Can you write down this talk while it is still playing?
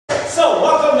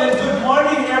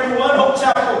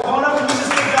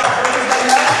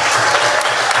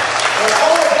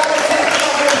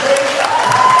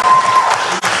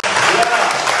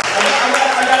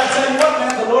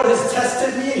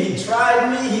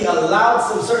he allowed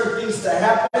some certain things to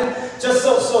happen just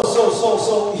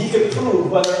so he could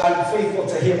prove whether I'm faithful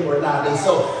to him or not. And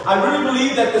so I really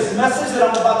believe that this message that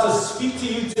I'm about to speak to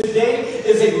you today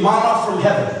is a manna from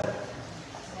heaven.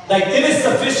 Like, it is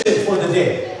sufficient for the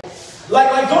day.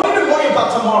 Like don't even worry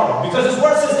about tomorrow, because his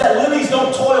word says that lilies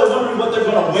don't toil wondering what they're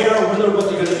going to wear or wondering what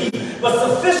they're going to eat. But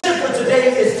sufficient for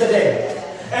today is today.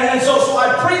 And so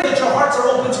I pray that your hearts are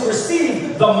open to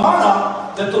receive the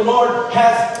manna that the Lord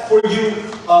has for you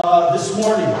this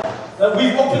morning.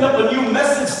 We've opened up a new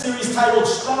message series titled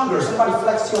Stronger. Somebody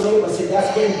flex to your neighbor and say,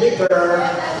 that's getting bigger.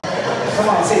 Come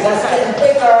on, say, that's getting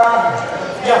bigger.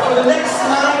 Yeah, for the next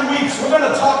 9 weeks, we're going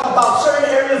to talk about certain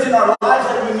areas in our lives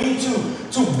that we need to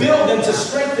build and to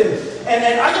strengthen. And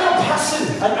I am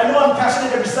passionate. I know I'm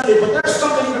passionate every Sunday, but there's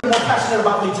something even more passionate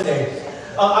about me today.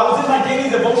 I was in my daily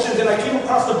devotions and I came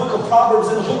across the book of Proverbs,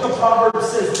 and the book of Proverbs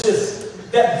says this,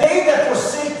 that they that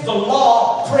forsake the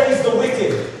law praise the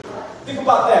wicked. Think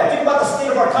about that. Think about the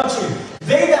state of our country.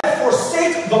 They that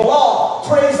forsake the law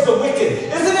praise the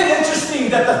wicked. Isn't it interesting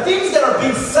that the things that are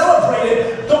being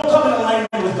celebrated don't come in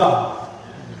alignment with God?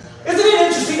 Isn't it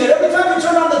interesting that every time you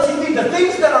turn on the TV, the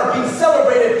things that are being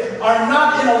celebrated are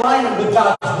not in alignment with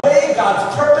God's way,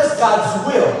 God's purpose, God's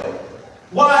will?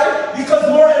 Why? Because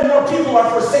more and more people are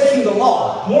forsaking the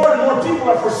law. More and more people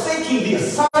are forsaking the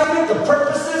assignment, the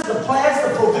purposes, the plans,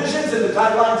 the provisions, and the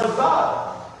guidelines of God.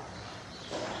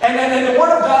 And the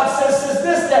Word of God says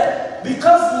this, that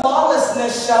because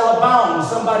lawlessness shall abound,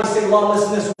 somebody say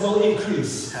lawlessness will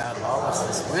increase.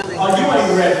 Lawlessness will increase. Oh, you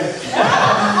ain't ready.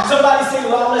 Somebody say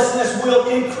lawlessness will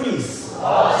increase.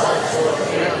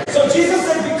 So Jesus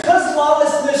said, because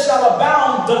lawlessness shall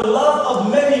abound, the love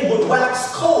of many would wax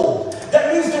cold.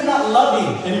 That means they're not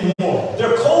loving anymore.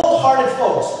 They're cold-hearted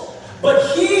folks.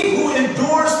 But he who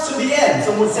endures to the end,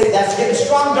 someone say that's getting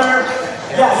stronger.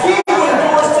 Yeah, he who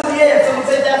endures to the end, someone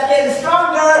say that's getting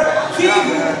stronger. He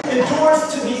who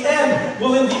endures to the end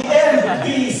will in the end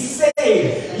be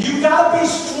saved. You got to be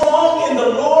strong in the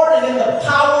Lord and in the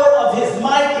power of his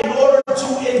might in order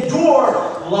to endure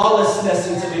lawlessness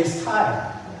in today's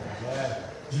time.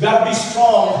 You got to be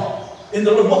strong in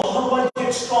the Lord. Well, how do I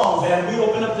get strong, man? We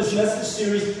open up this message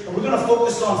series, and we're going to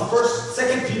focus on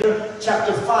 2 Peter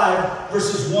chapter 5,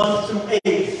 verses 1 through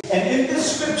 8. And in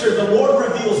this scripture, the Lord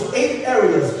reveals 8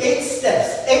 areas, 8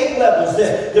 steps, 8 levels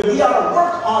that we ought to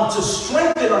work on to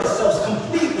strengthen ourselves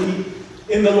completely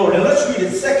in the Lord. And let's read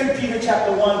it. 2 Peter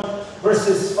chapter 1,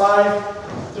 verses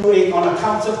 5 through 8. On a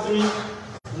count of 3,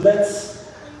 let's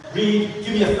read.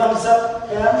 Give me a thumbs up,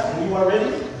 Pam, when you are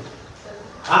ready.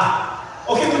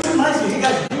 Okay, which reminds me, hey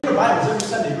guys, read your Bibles every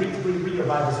Sunday. Read your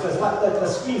Bibles, because the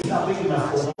screen is not big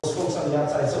enough for those folks on the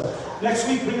outside. So next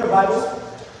week, read your Bibles.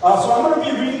 So I'm going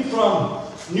to be reading from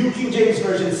New King James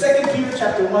Version, 2 Peter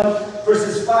chapter 1,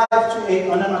 verses 5 to 8.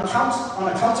 On a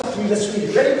count of 3, let's read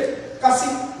it. Ready? Kasi,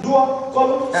 dua,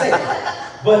 kolo, say.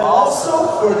 But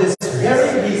also for this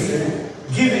very reason,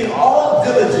 giving all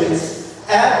diligence,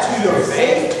 add to your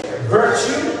faith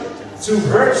virtue, to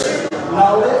virtue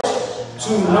knowledge,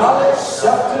 to knowledge,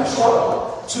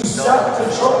 self-control, to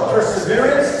self-control,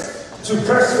 perseverance, to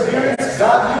perseverance,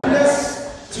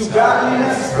 godliness, to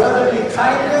godliness, brotherly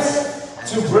kindness,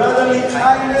 to brotherly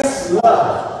kindness,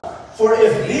 love. For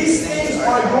if these things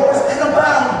are yours and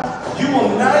abound, you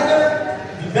will neither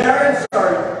be barren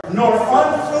nor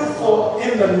unfruitful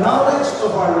in the knowledge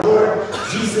of our Lord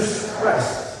Jesus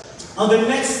Christ. On the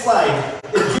next slide,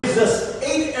 it gives us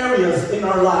 8 areas in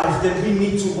our lives that we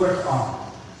need to work on.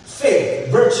 Faith,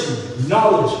 virtue,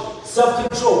 knowledge,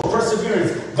 self-control,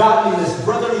 perseverance, godliness,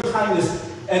 brotherly kindness,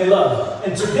 and love.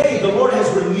 And today, the Lord has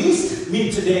released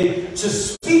me today to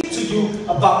speak to you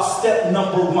about step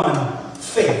number 1,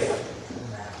 faith.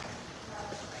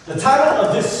 The title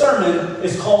of this sermon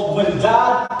is called When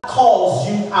God Calls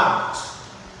You Out.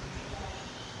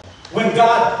 When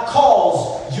God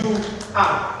calls you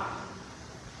out.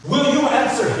 Will you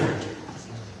answer him?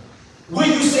 Will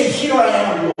you say, here I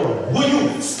am, Lord? Will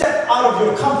you step out of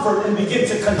your comfort and begin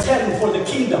to contend for the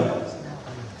kingdom?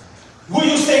 Will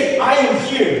you say, I am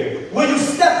here? Will you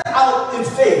step out in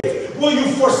faith? Will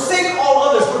you forsake all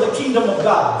others for the kingdom of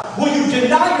God? Will you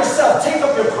deny yourself, take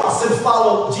up your cross, and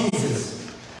follow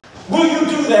Jesus? Will you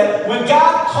do that? When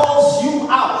God calls you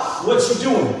out, what you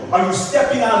doing? Are you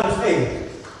stepping out in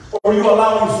faith? Or are you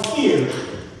allowing fear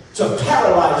to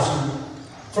paralyze you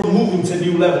from moving to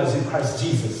new levels in Christ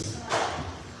Jesus?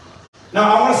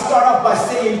 Now, I want to start off by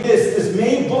saying this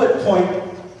main bullet point.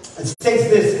 It states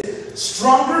this: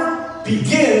 stronger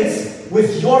begins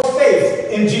with your faith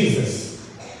in Jesus.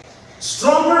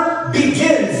 Stronger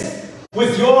begins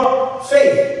with your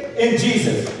faith in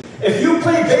Jesus. If you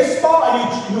play baseball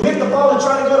and you hit the ball and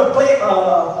try to go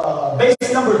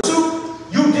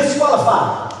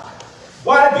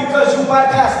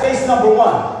number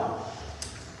one.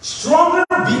 Stronger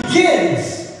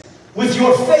begins with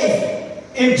your faith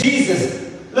in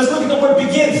Jesus. Let's look at the word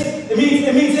begins. It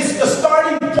means it's the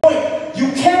starting point.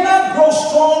 You cannot grow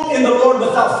strong in the Lord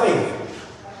without faith.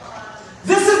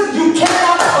 You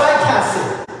cannot bypass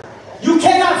it. You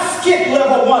cannot skip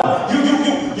level one.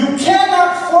 You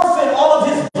cannot forfeit all of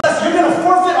his blessings. You're going to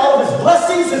forfeit all of his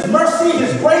blessings, his mercy,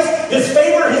 his grace, his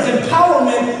favor, his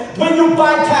empowerment when you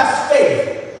bypass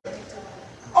faith.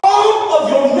 All of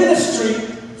your ministry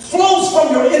flows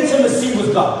from your intimacy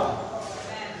with God.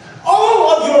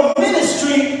 All of your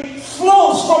ministry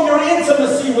flows from your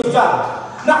intimacy with God.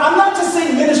 Now, I'm not just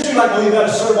saying ministry like, oh, you got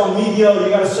to serve on media, or you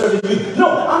got to serve in youth. No,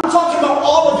 I'm talking about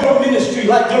all of your ministry,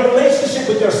 like your relationship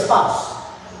with your spouse,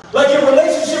 like your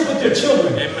relationship with your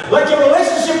children, like your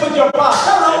relationship with your boss,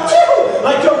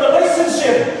 like your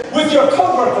relationship with your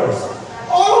co-workers.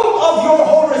 All of your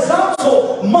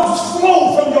horizontal must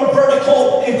flow from your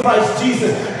vertical in Christ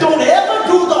Jesus. Don't ever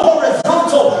do the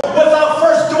horizontal without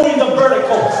first doing the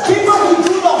vertical. People who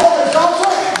do the horizontal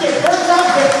get burnt out,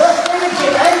 get frustrated,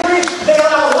 get angry. They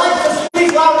allow life to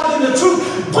speak louder than the truth.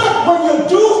 But when you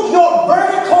do your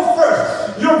vertical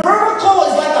first, your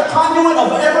vertical is like a conduit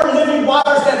of ever-living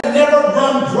waters that never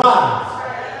run dry.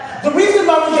 The reason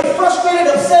why we get frustrated,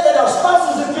 upset at our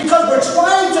spouses is because we're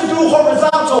trying to do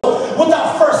horizontal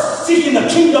without first seeking the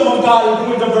kingdom of God and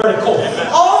doing the vertical.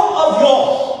 All of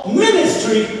your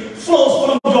ministry flows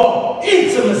from your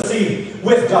intimacy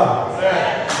with God.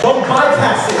 Don't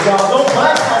bypass it, y'all. Don't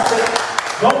bypass it.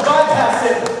 Don't bypass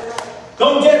it.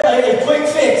 Don't get a quick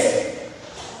fix.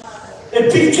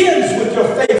 It begins with your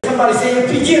faith. Somebody say it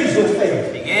begins with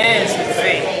faith. Begins with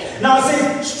faith. Now it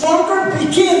says stronger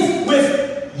begins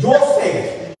with your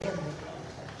faith.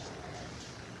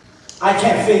 I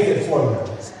can't fake it for you.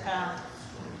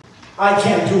 I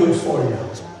can't do it for you.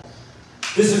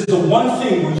 This is the one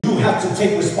thing where you have to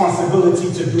take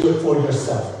responsibility to do it for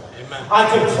yourself. Amen. I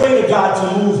could pray to God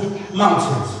to move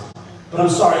mountains, but I'm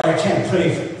sorry, I can't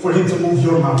pray for him to move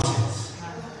your mountains.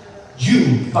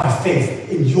 You, by faith,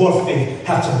 in your faith,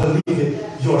 have to believe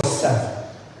it yourself.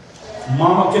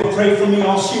 Mama can pray for me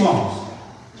all she wants.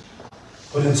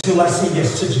 But until I say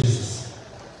yes to Jesus,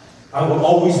 I will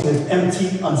always live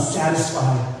empty,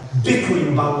 unsatisfied,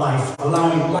 bickering about life,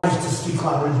 allowing life to speak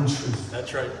louder than truth.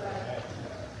 That's right.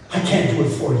 I can't do it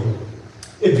for you.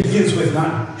 It begins with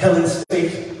not Helen's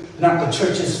faith, not the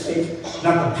church's faith,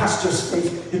 not the pastor's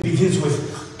faith. It begins with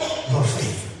your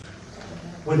faith.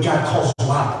 When God calls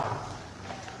you out,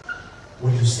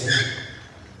 will you say it?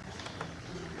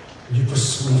 Will you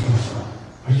pursue him?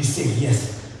 Will you say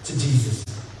yes to Jesus?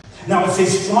 Now it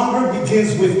says stronger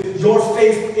begins with your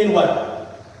faith in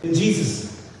what? In Jesus.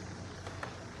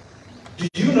 Do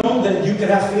you know that you can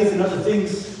have faith in other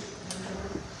things?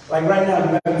 Like right now,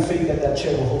 you're having faith that that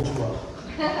chair will hold you up.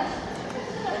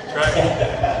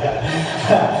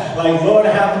 Like, Lord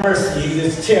have mercy,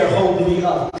 this chair holding me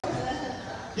up.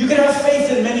 You can have faith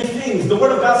in many things. The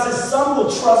Word of God says some will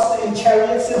trust in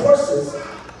chariots and horses,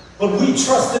 but we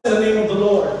trust in the name of the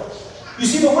Lord. You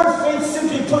see, the word faith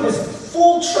simply put is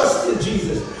full trust in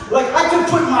Jesus. Like, I can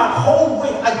put my whole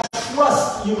weight, I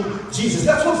trust you, Jesus.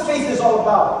 That's what faith is all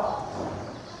about.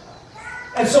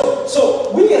 And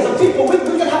so we as a people, we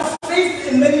can have faith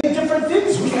in many different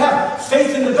things. We can have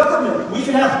faith in the government. We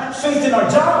can have faith in our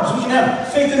jobs. We can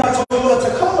have faith in our Toyota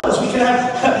Tacomas. We can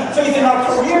have faith in our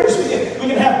careers. We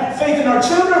can have faith in our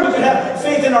children. We can have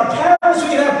faith in our parents. We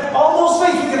can have all those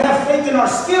faiths. We can have faith in our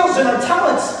skills and our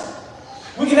talents.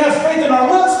 We can have faith in our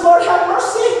looks. Lord, have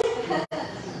mercy.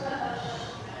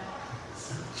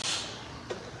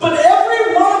 But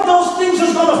every one of those things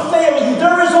is going to fail you.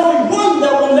 There is only one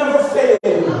that will never fail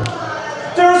you.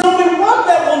 There is only one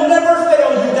that will never fail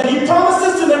you. That he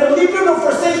promises to never leave you nor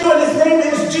forsake you, and his name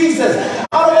is Jesus.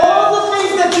 Out of all the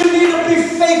things that you need to be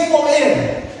faithful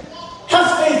in, have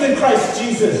faith in Christ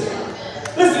Jesus.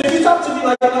 Listen, if you talk to me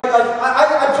like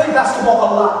I play basketball a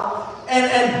lot.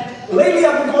 And lately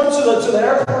I've been going to the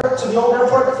airport, to the old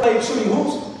airport, playing shooting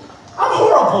hoops. I'm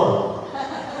horrible.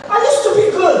 I used to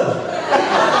be good.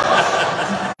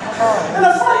 And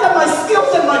I find that my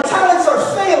skills and my talents are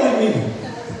failing me.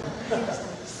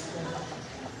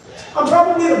 I'm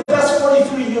probably the best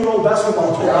 43-year-old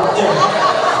basketball player out there.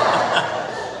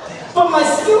 But my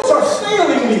skills are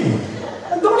failing me.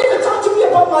 And don't even talk to me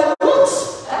about my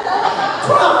looks.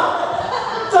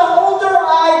 The older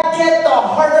I get, the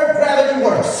harder gravity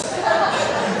works.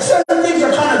 Certain things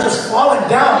are kind of just falling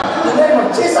down. In the name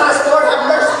of Jesus, Lord, have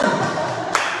mercy.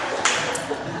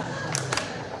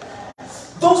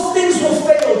 Those things will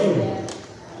fail you.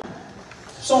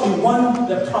 There's only one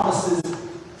that promises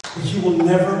that he will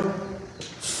never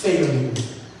fail you.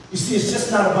 You see, it's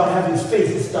just not about having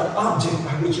faith. It's the object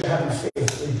by which you're having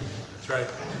faith in. That's right.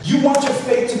 You want your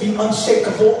faith to be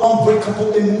unshakable,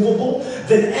 unbreakable, immovable?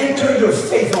 Then anchor your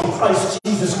faith on Christ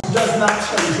Jesus, who does not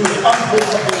change, who is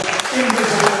unbreakable,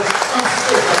 immovable,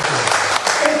 unshakable.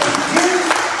 And begin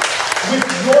with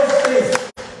your faith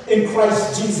in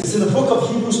Christ Jesus. In the book of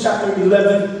Hebrews chapter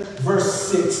 11, verse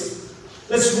 6.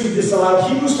 Let's read this aloud.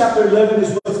 Hebrews chapter 11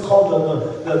 is what's called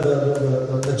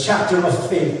the chapter of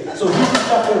faith. So Hebrews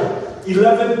chapter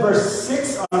 11, verse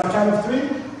 6, on a count of 3.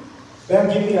 Bam,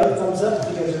 give me a thumbs up if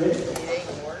you guys are ready.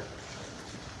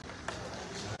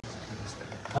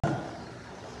 Huh?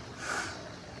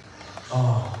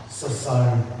 Oh, so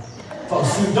sorry.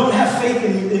 Folks, you don't have faith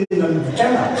in the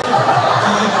camera.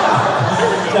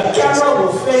 The camera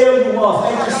will fail you off.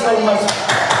 Thank you so much.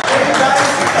 Thank you guys.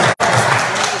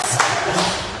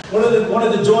 One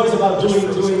of the joys about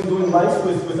doing life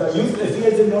with our youth, if you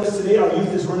guys didn't notice today, our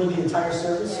youth is running the entire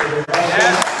service. So they're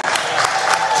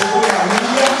doing our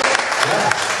media.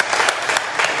 Yeah.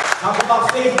 Talk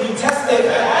about faith being tested.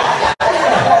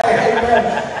 Amen.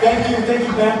 Thank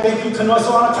you, Ben. Thank you, Kanoa.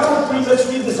 So on a count of 3, let's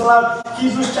read this aloud.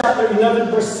 Hebrews chapter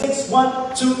 11, verse 6.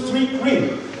 1, 2, 3,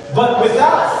 read. But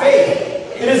without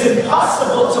faith, it is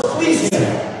impossible to please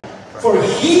Him. For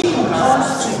he who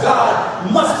comes to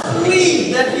God must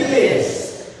believe that He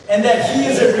is, and that He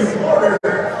is a rewarder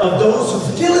of those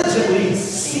who diligently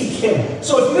seek Him.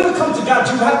 So if you're going to come to God,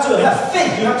 you have to have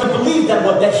faith. You have to believe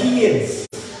that He is.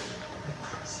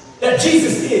 That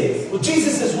Jesus is. Well,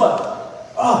 Jesus is what?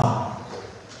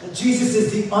 That Jesus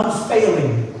is the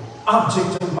unfailing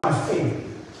object of my faith.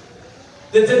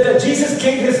 That Jesus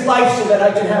gave His life so that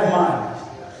I can have mine.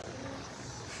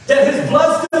 That His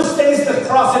blood still stains the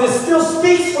cross and it still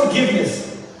speaks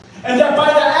forgiveness. And that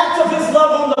by the act of His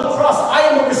love on the cross, I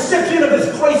am a recipient of His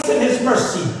grace and His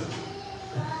mercy.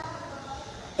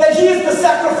 That He is the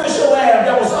sacrificial lamb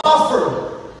that was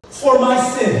offered for my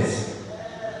sins.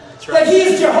 That He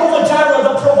is Jehovah Jireh,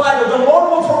 the provider. The Lord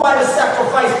will provide a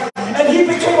sacrifice. And He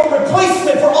became a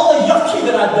replacement for all the yucky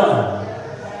that I've done.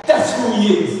 That's who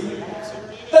He is.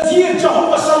 That He is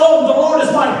Jehovah Shalom, the Lord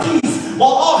is my peace.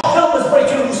 While all hell is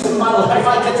breaking loose in my life,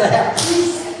 I get to have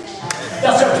peace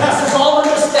that surpasses all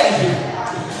understanding.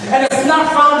 And it's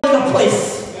not found in a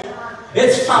place.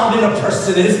 It's found in a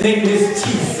person. His name is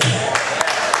Jesus.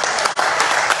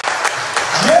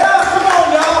 Yeah, come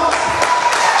on, y'all.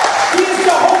 He is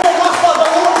Jehovah Rapha, the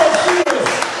Lord that heals.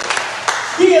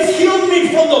 He has healed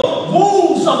me from the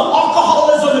wounds of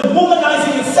alcoholism and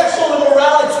womanizing and sexual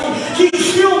immorality. He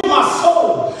healed my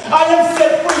soul. I am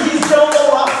set free. He's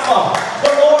Jehovah Rapha,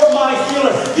 the Lord my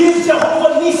healer. He is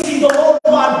Jehovah Nisi, the Lord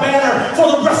my banner. For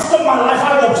the rest of my life,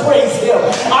 I will praise Him.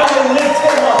 I will lift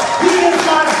Him up. He is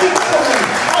my victory.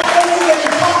 I only am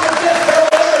conquered death,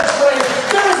 hell, and the grave.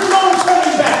 There is no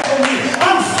turning back for me.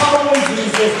 I'm following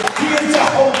Jesus. He is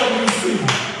Jehovah Nisi.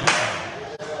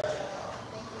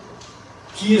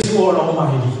 He is Lord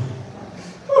Almighty.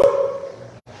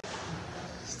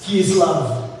 He is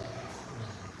love.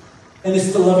 And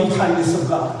it's the loving kindness of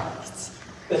God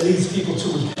that leads people to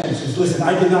repentance. Listen,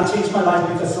 I did not change my life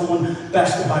because someone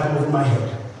bashed the Bible over my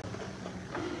head.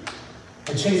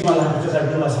 I changed my life because I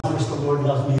realized how much the Lord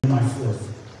loved me in my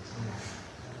filth.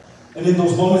 And in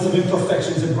those moments of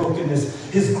imperfections and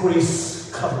brokenness, His grace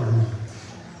covered me.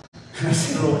 And I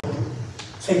said, Lord,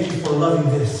 thank you for loving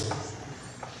this.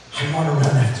 I want to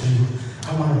run after you.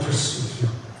 I want to pursue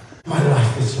you. My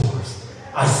life is yours.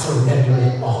 I surrender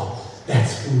it all.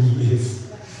 That's who He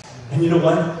is. And you know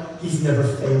what? He's never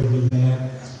failed me,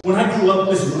 man. When I grew up,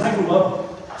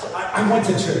 I went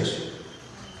to church.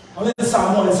 I lived in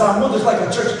Samoa. In Samoa, there's like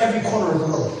a church every corner of the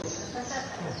road.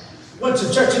 Went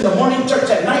to church in the morning, church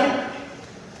at night,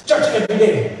 church every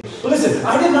day. But listen,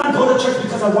 I did not go to church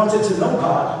because I wanted to know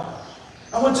God.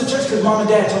 I went to church because Mom and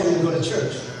Dad told me to go to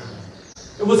church.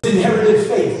 It was inherited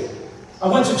faith. I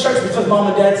went to church because Mom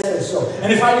and Dad said so.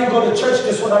 And if I didn't go to church,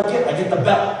 guess what I get? I get the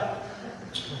belt.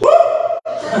 Woo!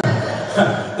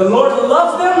 The Lord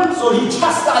loves them, so He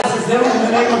chastises them in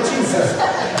the name of Jesus.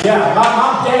 Yeah,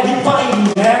 my dad, he bind me,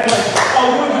 man. Like,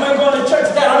 oh, you ain't going to church,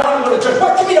 Dad? I don't want to go to church.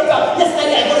 What? Give me the belt. Yes,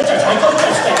 Daddy, I go to church. I go to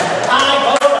church, Dad. I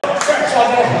go to church.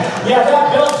 Yeah, that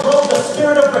belt drove the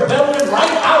spirit of rebellion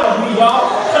right out of me, y'all.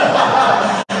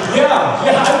 Yeah,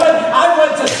 I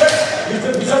went to church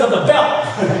because of the belt.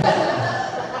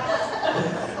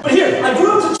 But here, I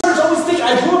grew up to church,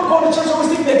 I grew up going to church,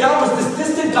 always thinking that God was this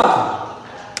distant God.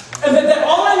 And that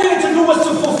all I needed to do was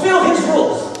to fulfill His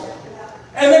rules.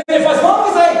 And then if as long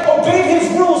as I obeyed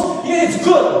His rules, yeah, it's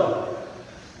good.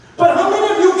 But how many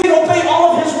of you can obey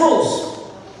all of His rules?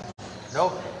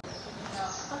 No.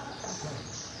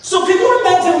 So can you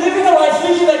imagine imagine living a life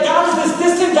thinking that God is this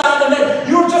distant God and that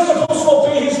you're just supposed to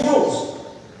obey his rules.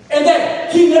 And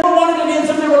that he never wanted an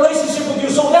intimate relationship with you.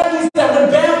 So that means that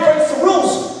when Bam breaks the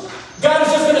rules, God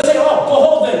is just going to say, oh,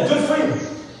 behold then, good for you.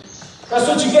 That's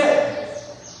what you get.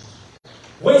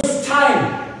 Waste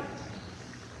time.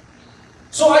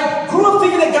 So I grew up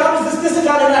thinking that God was this distant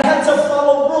God and I had to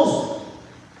follow rules.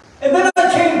 And then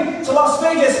I came to Las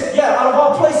Vegas, out of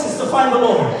all places, to find the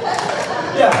Lord.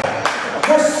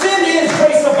 Where sin is,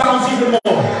 grace abounds even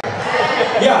more.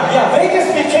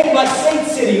 Vegas became like Saint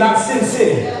City, not Sin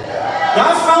City.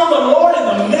 I found the Lord in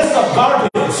the midst of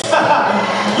garbage.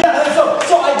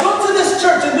 So I go to this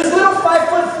church, and this little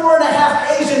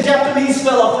 5'4.5" Asian Japanese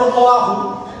fella from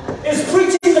Lauvao is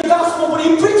preaching the gospel, but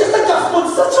he preaches the gospel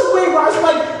in such a way where I was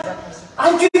like,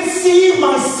 I can see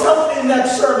myself in that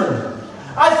sermon.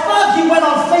 I thought he went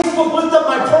on Facebook, looked up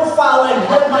my profile, and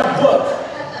read my book.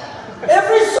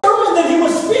 Every sermon that he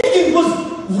was speaking was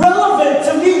relevant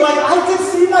to me. Like, I could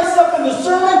see myself in the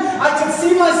sermon, I could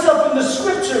see myself in the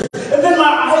scriptures. And then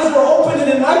my eyes were open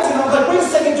and enlightened. I was like, wait a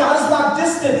second, God is not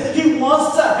distant. He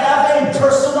wants to have a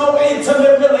personal,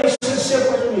 intimate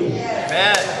relationship with me.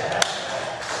 Amen.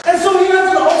 And so he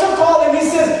has an altar call and he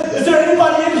says, is there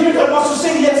anybody in here that wants to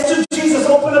say yes to Jesus?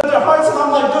 Open up their hearts. And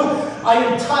I'm like, dude, I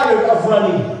am tired of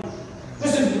running.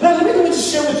 Listen, let me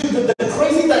just share with you the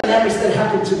crazy dynamics that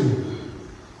happened to me.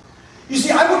 You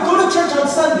see, I would go to church on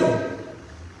Sunday,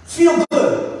 feel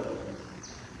good.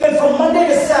 Then from Monday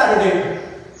to Saturday,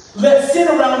 let sin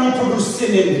around me produce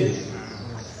sin in me.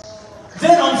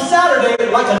 Then on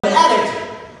Saturday, like an addict,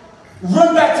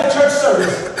 run back to church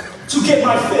service to get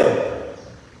my fill.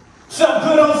 Felt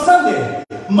good on Sunday.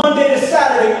 Monday to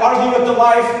Saturday, argue with the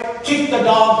wife, kick the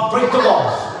dog, break the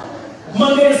laws.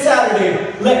 Monday to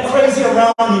Saturday, let crazy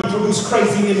around me produce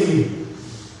crazy in me.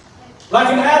 Like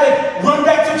an addict, run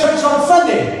back to church on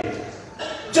Sunday,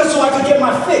 just so I could get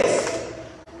my fix.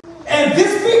 And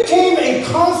this became a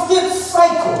constant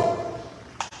cycle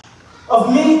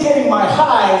of me getting my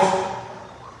highs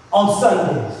on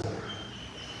Sundays.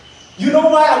 You know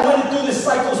why I went through this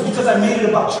cycle? Is because I made it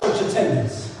about church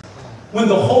attendance. When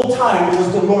the whole time it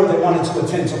was the Lord that wanted to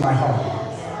attend to my heart.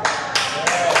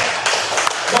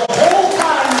 The whole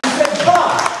time you said,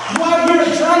 God, you out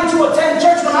here trying to attend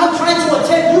church when I'm trying to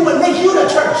attend you and make you the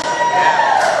church.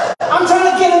 I'm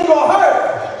trying to get in your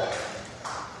heart.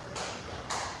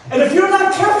 And if you're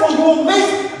not careful, you will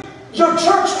make your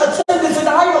church attendance an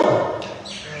idol.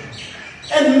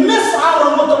 And miss out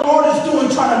on what the Lord is doing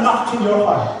trying to knock in your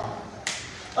heart.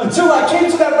 Until I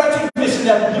came to that recognition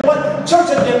that, you know what, church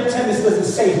attendance doesn't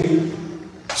save me.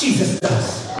 Jesus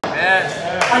does.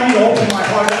 Amen. I need to open my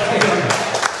heart up to him.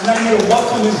 And I need to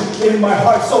welcome him in my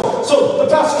heart. So the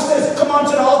pastor says, come on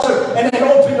to the altar and then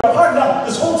open your heart. Now,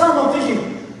 this whole time I'm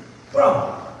thinking,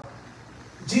 bro,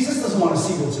 Jesus doesn't want to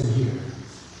see what's in here.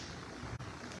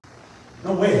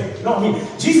 No way. You know what I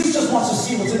mean? Jesus just wants to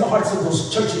see what's in the hearts of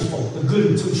those churchy folk, the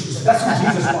good intuitions. That's what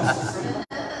Jesus wants to see.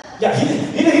 Yeah,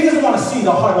 he doesn't want to see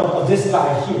the heart of this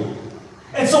guy here.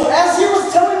 And so as he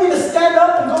was telling me to stand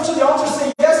up and go to the altar and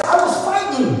say yes, I was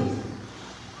fighting.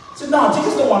 I said, no,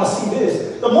 Jesus don't want to see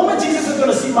this. The moment Jesus is going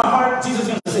to see my heart, Jesus is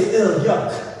going to say, ew,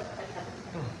 yuck.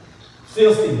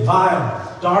 Filthy,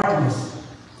 vile, darkness,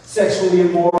 sexually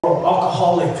immoral,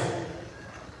 alcoholic,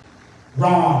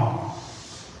 wrong.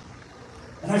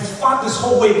 And I fought this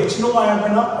whole way, but you know why I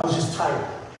went up? I was just tired.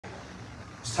 I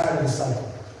was tired of the cycle.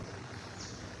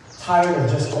 Tired of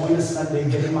just going to Sunday,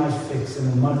 getting my fix, and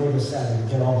then Monday to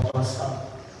Saturday, get all blessed up.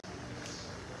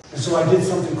 And so I did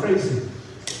something crazy.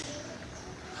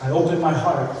 I opened my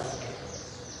heart,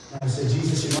 and I said,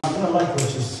 Jesus, you're not going to like what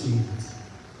you see,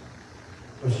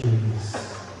 but here it is.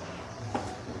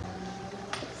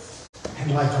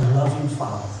 And like a loving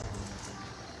father,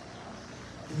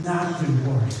 not even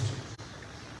worried,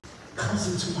 comes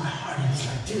into my heart, and he's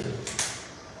like, dude,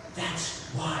 that's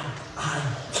why I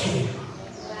came.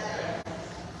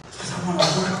 Because I want to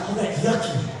work all that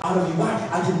yucky out of you. Why?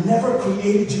 I did never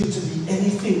created you to be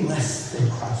anything less than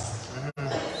Christ.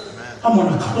 I'm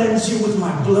going to cleanse you with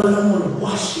my blood. I'm going to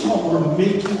wash you. I'm going to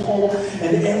make you whole.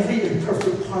 And every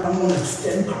imperfect part, I'm going to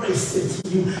extend grace into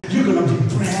you. You're going to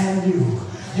be brand new.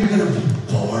 You're going to be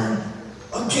born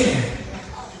again.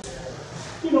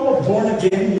 You know what born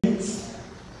again means?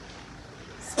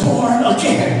 Born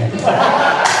again.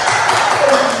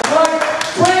 Like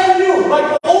brand new.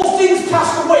 Like old things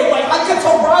passed away. Like I get to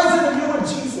rise in the new of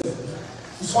Jesus.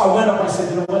 And so I went up and I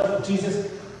said, you know what, Jesus?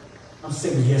 I'm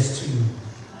saying yes to you.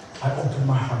 I open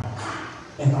my heart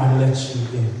and I let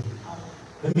you in.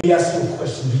 Let me ask you a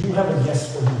question. Do you have a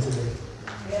yes for me today?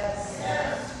 Yes.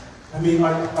 I mean,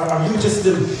 are you just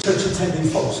the church attending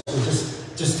folks? Or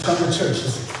just just come to church,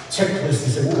 just checklist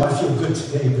and say, oh, I feel good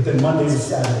today. But then Monday and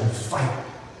Saturday, fight,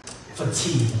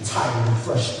 fatigued, tired, and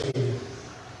frustrated.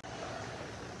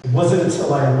 It wasn't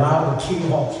until I allowed the King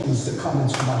of all Kings to come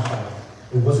into my heart.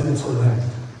 It wasn't until then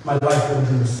my life would have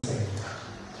been the same.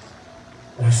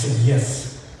 And I said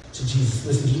yes to Jesus.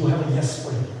 Listen, do you have a yes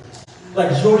for him?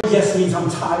 Like your yes means I'm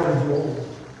tired of the old.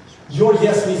 Your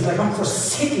yes means like I'm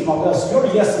forsaking all else. Your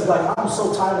yes is like I'm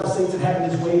so tired of Satan having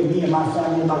his way in me and my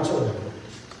family and my children.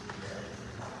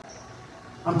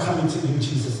 I'm coming to you,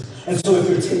 Jesus. And so if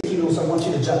you're taking notes, I want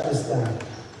you to jot this down.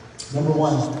 Number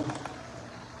one,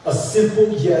 a simple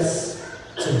yes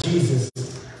to Jesus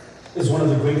is one of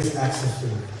the greatest acts of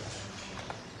faith.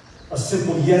 A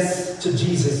simple yes to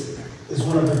Jesus is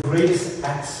one of the greatest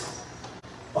acts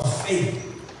of faith.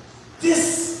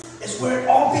 This is where it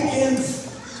all begins.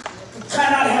 You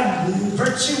cannot have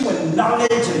virtue and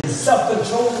knowledge and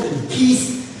self-control and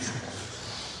peace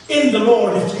in the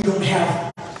Lord if you don't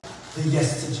have the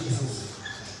yes to Jesus.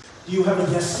 Do you have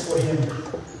a yes for him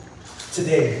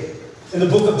today? In the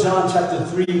book of John, chapter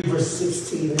 3, verse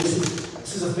 16, and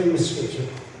this is a famous scripture.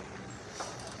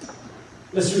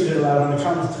 Let's read it aloud on the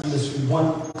count of three. Let's read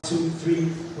 1, 2, 3,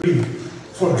 read.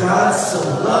 For God so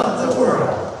loved the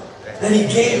world that he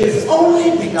gave his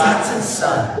only begotten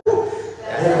Son,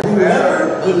 that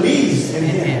whoever believes in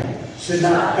him should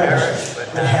not perish,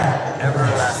 but have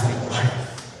everlasting life.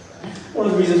 One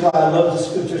of the reasons why I love the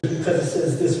scripture is because it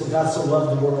says this, for God so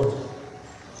loved the world.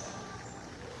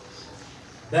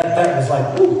 That was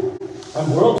like, ooh,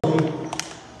 I'm worldly.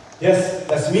 Yes,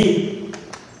 that's me.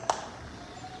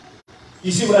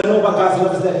 You see what I know about God's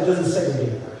love is that it doesn't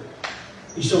segregate.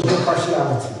 He shows no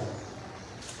partiality.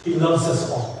 He loves us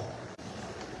all.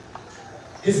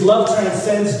 His love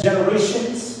transcends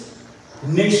generations,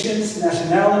 nations,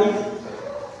 nationality.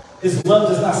 His love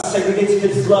does not segregate.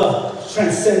 His love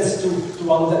transcends through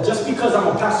all of that. Just because I'm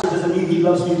a pastor doesn't mean he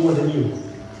loves me more than you.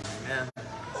 Amen.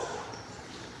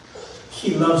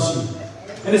 He loves you.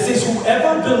 And it says,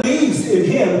 whoever believes in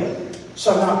him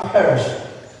shall not perish.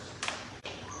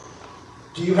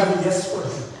 Do you have a yes for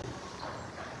him?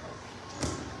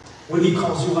 When he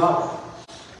calls you out,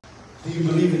 do you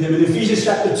believe in him? In Ephesians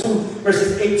chapter 2,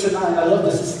 verses 8 to 9, I love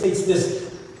this. It states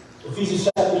this. Ephesians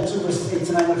chapter 2, verses 8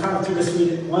 to 9. The count of three, let's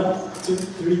read it. 1, 2,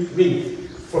 3, read.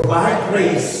 For by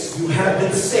grace you have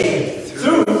been saved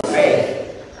through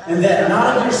faith, and that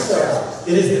not of yourselves.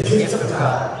 It is the gift of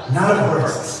God, not of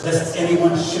works, lest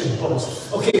anyone should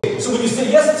boast. Okay, so when you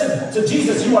say yes to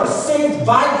Jesus, you are saved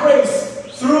by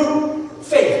grace through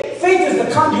faith. Faith is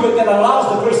the conduit that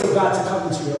allows the grace of God to come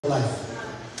into your life.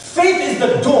 Faith is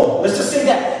the door. Let's just say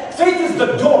that. Faith is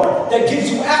the door that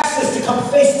gives you access to come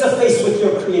face to face with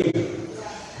your Creator.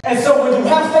 And so when you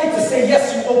have faith to say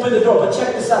yes, you open the door. But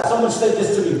check this out. Someone said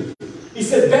this to me. He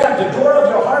said, Bam, the door of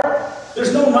your heart,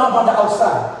 there's no knob on the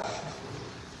outside.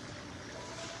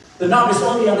 The knob is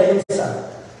only on the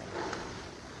inside.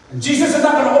 And Jesus is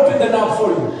not going to open the knob for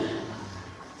you.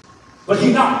 But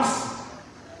he knocks.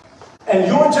 And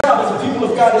your job as a people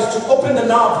of God is to open the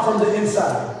knob from the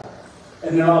inside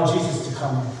and allow Jesus to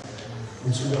come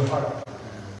into your heart.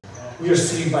 We are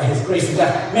saved by his grace. And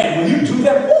that, man, when you do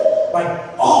that, woo,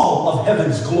 like all of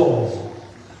heaven's glory.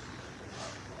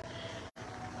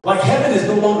 Like heaven is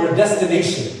no longer a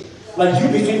destination. Like you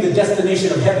became the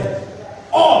destination of heaven.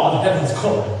 All of heaven's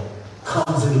glory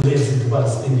comes and lives and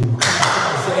dwells in you.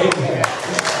 Say amen.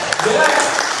 Yes.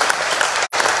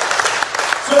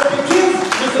 So it begins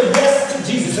with a yes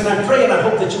to Jesus. And I pray and I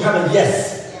hope that you have a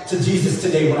yes to Jesus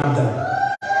today when I'm done.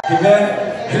 Amen.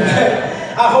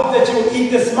 Amen. I hope that you will eat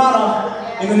this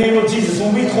manna in the name of Jesus.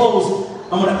 When we close,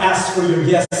 I'm going to ask for your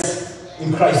yes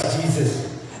in Christ Jesus.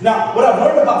 Now, what I've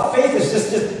learned about faith is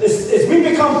is we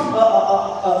become,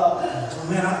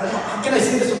 man, how can I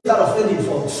say this without offending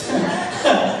folks?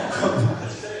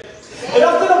 It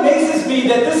often amazes me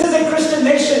that this is a Christian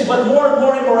nation, but more and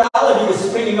more immorality is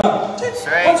springing up. That's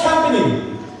right. What's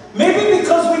happening? Maybe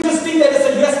because we just think that it's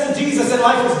a yes to Jesus and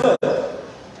life is good.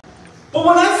 But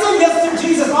when I say yes to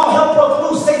Jesus, all hell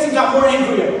broke loose. Satan got more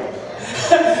angrier.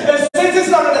 And Satan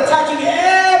started attacking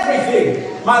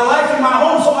everything. My life and my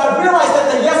home. So I realized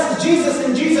that the yes to Jesus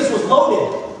in Jesus was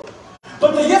loaded.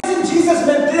 But the yes in Jesus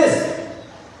meant this.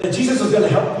 That Jesus was going to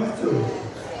help you through.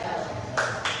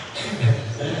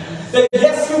 That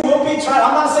yes, you will be tried.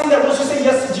 I'm not saying that once you say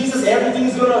yes to Jesus,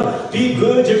 everything's going to be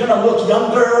good. You're going to look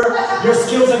younger. Your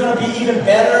skills are going to be even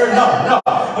better. No.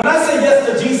 When I say yes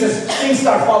to Jesus, things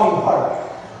start falling apart.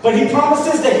 But he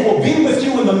promises that he will be with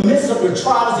you in the midst of your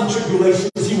trials and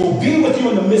tribulations. He will be with you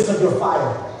in the midst of your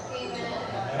fire.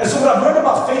 And so what I've learned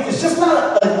about faith is just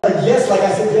not a yes, like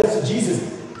I said yes to Jesus.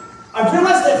 I've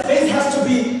realized that faith has to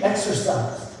be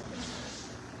exercised.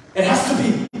 It has to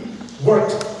be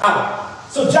worked out.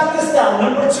 So jot this down.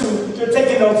 Number 2, if you're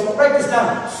taking notes, write this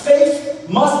down. Faith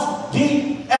must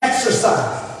be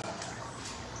exercised.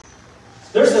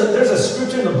 There's a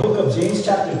scripture in the book of James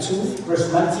chapter 2,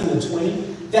 verse 19 to 20,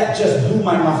 that just blew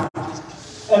my mind.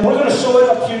 And we're going to show it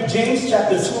up here, James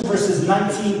chapter 2, verses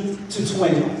 19 to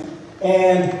 20.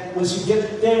 And once you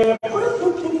get there,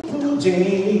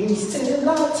 James 2,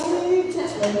 19 to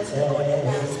 20.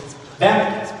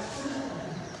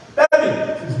 Baby.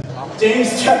 James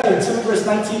chapter 2, verse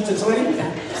 19 to 20.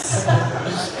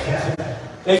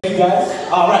 Thank you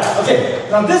guys. All right, okay.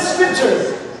 Now this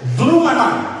scripture blew my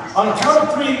mind. On a count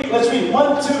of 3, let's read.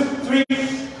 1, 2, 3,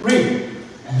 read.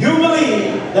 You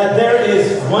believe that there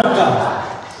is one God.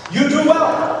 You do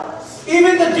well.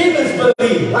 Even the demons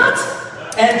believe. What?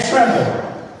 And tremble.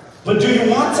 But do you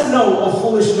want to know, O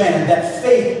foolish man, that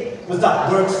faith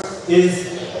without works is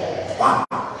wow.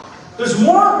 There's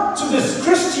more to this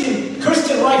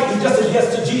Christian life than just a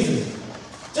yes to Jesus.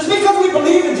 Just because we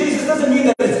believe in Jesus doesn't mean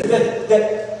that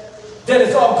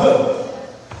it's all good.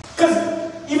 Because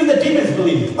even the demons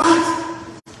believe. What?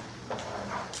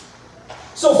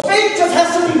 So faith just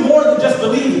has to be more than just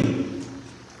believing.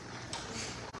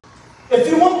 If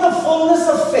you want the fullness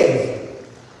of faith,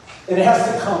 it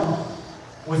has to come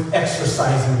with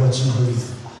exercising what you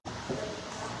believe.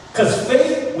 Because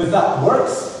faith without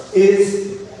works is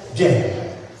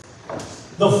dead.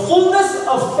 The fullness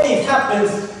of faith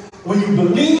happens when you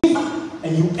believe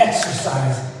and you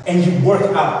exercise and you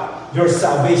work out your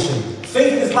salvation.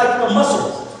 Faith is like a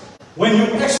muscle. When you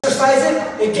exercise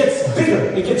it, it gets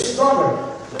bigger, it gets stronger.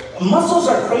 Muscles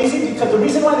are crazy because the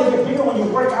reason why they get bigger when you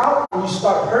work out, when you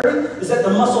start hurting, is that the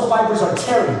muscle fibers are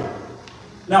tearing.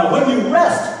 Now, when you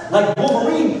rest, like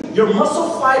Wolverine, your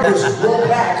muscle fibers grow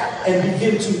back and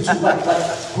begin to like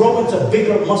grow into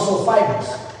bigger muscle fibers.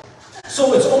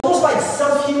 So it's almost like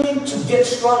self-healing to get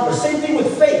stronger. Same thing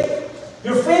with faith.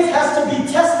 Your faith has to be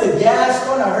tested. Yeah, it's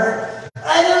going to hurt.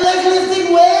 I don't like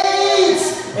lifting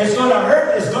weights. It's going to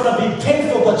hurt. It's going to be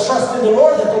painful, but trust in the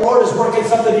Lord that the Lord is working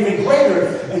something even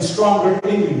greater and stronger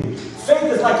in you. Faith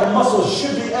is like a muscle,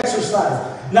 should be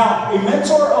exercised. Now, a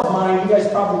mentor of mine, you guys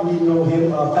probably know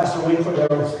him, Pastor Wayne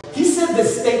Cordero, he said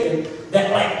this statement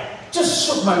that just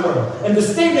shook my world. And the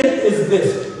statement is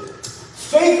this: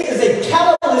 faith is a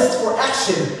catalyst for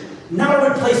action, not a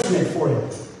replacement for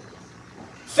it.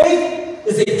 Faith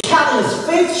is a catalyst.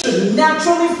 Faith should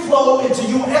naturally flow into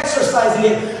you exercising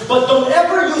it, but don't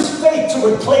ever use faith to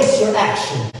replace your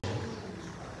action.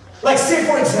 Like say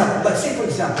for example,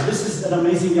 this is an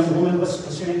amazing young woman.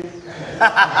 What's your name?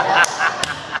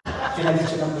 Can I get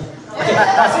your number? Okay.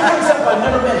 Say for example, I've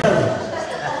never met her,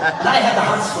 and I had the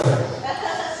hots for her.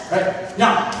 Right?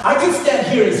 Now, I can stand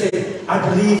here and say, I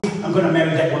believe I'm going to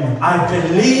marry that woman. I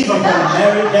believe I'm going to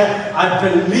marry that. I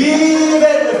believe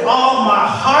it with all my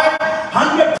heart.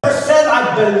 100%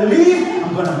 I believe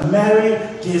I'm going to marry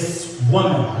this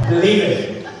woman. I believe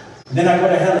it. And then I go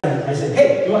to Helen and I say,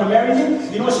 hey, you want to marry me?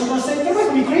 You know what she's going to say? Get away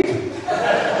from me, creep.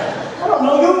 I don't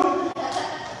know you.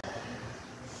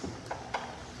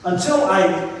 Until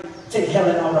I take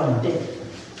Helen out on a date.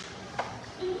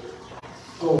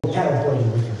 Go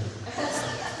paddleboarding with her.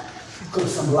 Cooked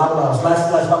some Lauvaos. Last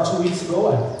about 2 weeks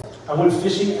ago, I went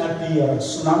fishing at the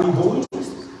Tsunami Buoy,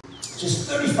 just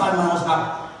 35 miles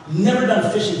out. Never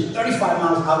done fishing 35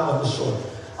 miles out of the shore.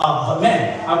 But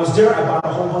man, I was there. I bought a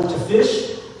whole bunch of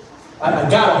fish. I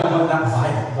got a whole bunch, not buy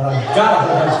it, but I got a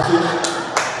whole bunch of fish.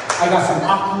 I got some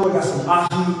aku, I got some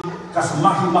ahi, got some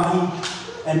mahi-mahi.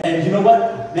 And you know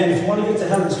what? Man, if you want to get to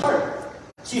Helen's heart,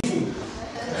 seafood.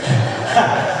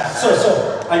 So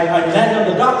I landed on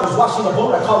the dock, I was washing the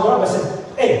boat, I called her up, I said,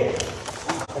 hey,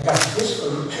 I got some fish for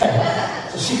you.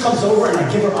 So she comes over and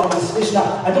I give her all this fish.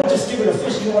 Now, I don't just give her the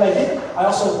fish, you know what I did? I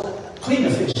also clean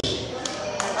the fish.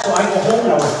 So I go home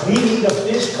and I was cleaning the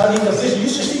fish, cutting the fish. You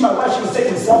should see my wife, she was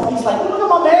taking selfies, like, look at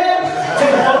my man,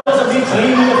 taking photos of me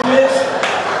cleaning the fish.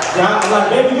 Yeah, I'm like,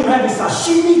 baby, you having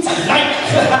sashimi tonight.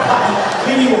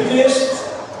 Cleaning the fish.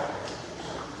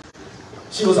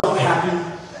 She was all happy.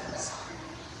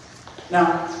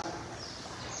 Now,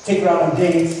 take her out on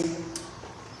dates.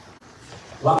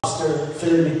 Lobster,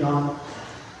 filet mignon.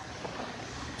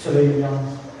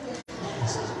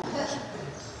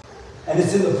 And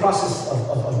it's in the process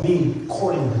of me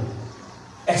courting her,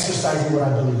 exercising what I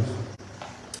believe.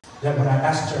 That when I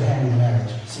asked her hand in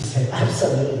marriage, she said,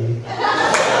 absolutely.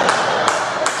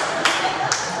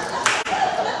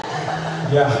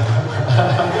 Yeah.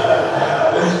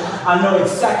 I know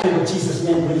exactly what Jesus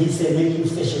meant when he said, make you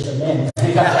fishers of men.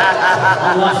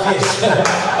 I love fish.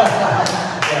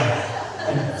 Yeah.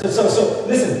 And So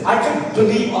listen, I can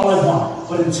believe all I want,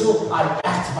 but until I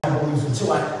act my belief,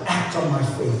 until I act on my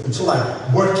faith, until I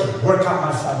work out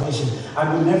my salvation,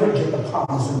 I will never get the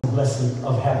promise and the blessing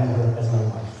of having her as my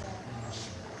wife.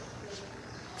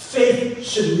 Faith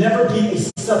should never be a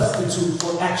substitute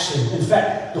for action. In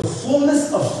fact, the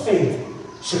fullness of faith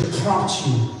should prompt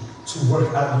you to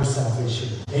work out your salvation.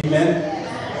 Amen?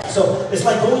 So it's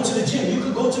like going to the gym. You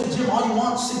could go to the gym all you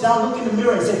want, sit down, look in the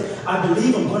mirror and say, I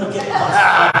believe I'm going to get buff.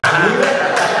 I believe it.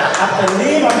 I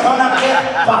believe I'm going to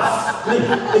get buff. The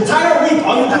entire week,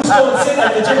 all you do is go and sit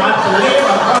at the gym. I believe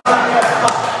I'm going to get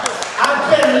buff. I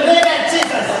believe it,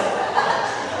 Jesus.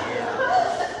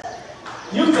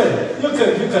 You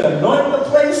could anoint the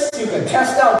place. You could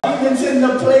cast out demons in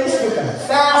the place. You could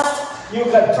fast. You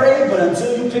could pray. But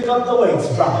until you pick up the weights,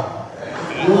 brother,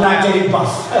 you're not getting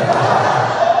buff.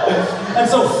 And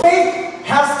so faith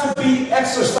has to be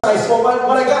exercised. So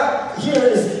what I got here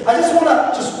is, I just want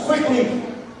to just quickly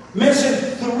mention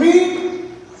three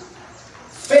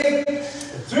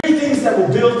things that will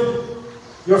build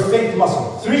your faith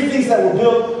muscle. Three things that will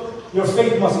build your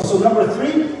faith muscle. So number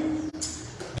 3,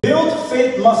 build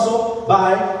faith muscle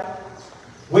by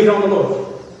wait on the Lord.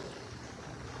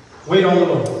 Wait on the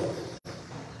Lord.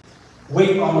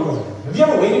 Wait on the Lord. Have you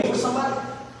ever waited for somebody?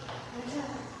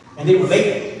 And they were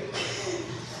late?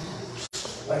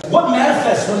 Like, what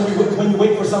manifests when you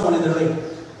wait for someone and they're late?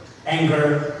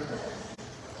 Anger,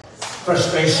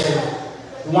 frustration.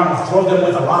 You want to throw them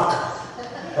with a rock,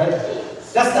 right?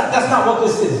 That's not what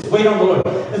this is. Wait on the Lord.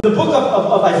 In the book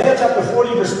of Isaiah chapter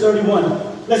 40, verse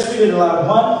 31, let's read it aloud.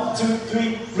 1, 2,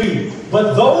 3, read.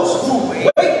 But those who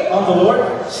wait on the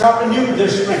Lord shall renew their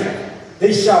strength.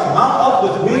 They shall mount up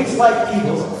with wings like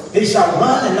eagles. They shall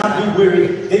run and not be weary.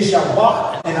 They shall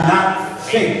walk and not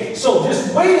faint. So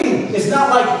this waiting is not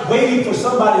like waiting for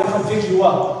somebody to come pick you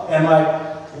up and like,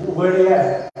 where they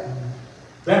at?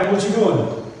 Man, what you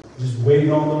doing? Just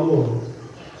waiting on the Lord.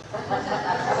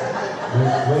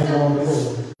 Waiting on the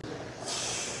Lord.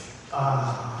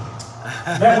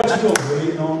 Man, what you doing?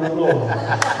 Waiting on the Lord.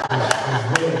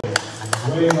 Just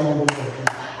waiting on the Lord.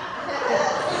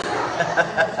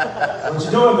 What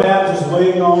you doing, man? Just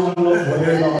waiting on the Lord.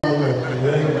 Waiting on the Lord.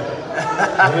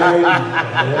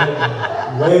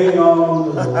 Waiting on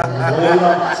the Lord. Waiting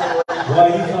on. Why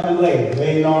are you coming late?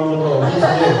 Waiting on the Lord. He's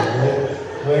late.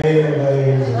 Wait.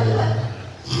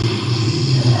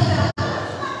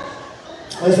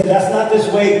 Listen, that's not this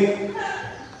wait.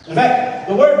 In fact,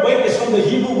 the word wait is from the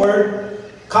Hebrew word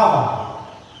kava.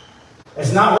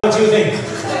 It's not what you think.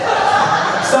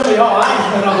 Some of y'all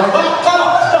eyes went on like, what? Come on.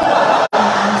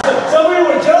 Some of you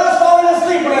were just falling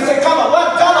asleep when I said, come on,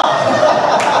 what? Come on.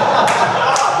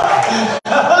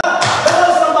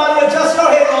 Tell somebody, adjust your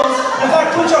halos. In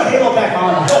fact, put your halo back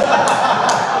on.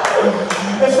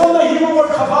 It's from the Hebrew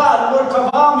word kavah. The word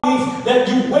kavah means that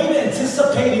you wait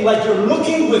anticipating, like you're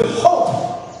looking with hope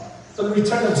for the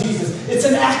return of Jesus. It's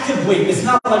an active wait. It's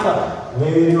not like a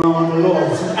waiting on the Lord.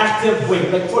 It's an active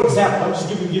wait. Like, for example, I'll just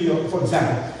give you for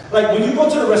example. Like when you go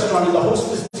to the restaurant and the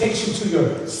hostess takes you to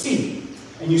your seat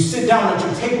and you sit down at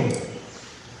your table,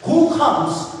 who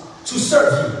comes to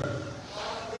serve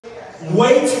you?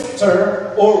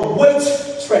 Waiter or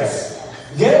waitress.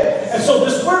 Get it? And so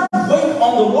this word wait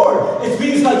on the Lord, it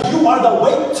means like you are the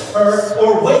waiter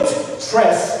or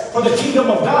waitress for the kingdom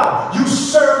of God. You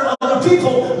serve other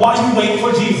people while you wait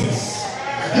for Jesus.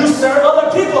 You serve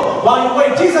other people while you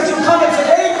wait. Jesus, you coming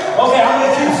today? Okay, I'm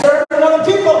going to keep serving other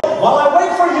people while I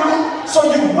wait for you. So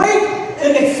you wait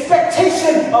in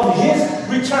expectation of his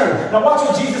return. Now watch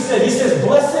what Jesus said. He says,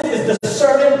 blessed is the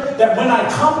servant that when I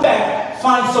come back,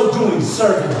 find so doing,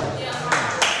 serving.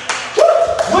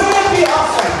 Wouldn't it be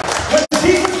awesome when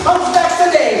Jesus comes back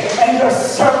today and you're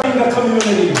serving the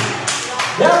community?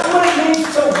 That's what it means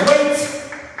to wait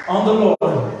on the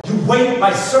Lord. You wait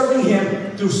by serving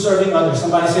him through serving others.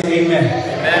 Somebody say amen.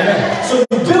 Amen. So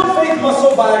you build faith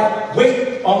muscle by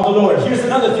wait on the Lord. Here's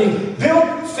another thing.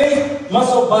 Build faith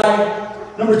muscle by,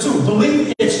 number 2,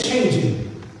 believe it's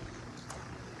changing.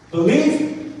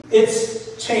 Believe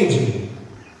it's changing.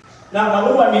 Now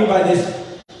what do I mean by this?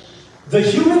 The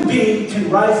human being can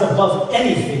rise above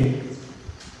anything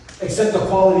except the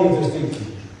quality of their thinking.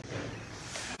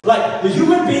 Like, the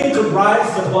human being could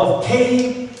rise above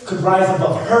pain, could rise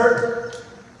above hurt,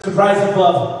 could rise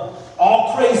above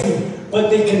all crazy, but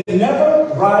they can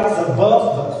never rise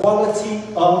above the quality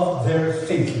of their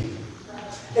thinking.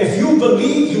 If you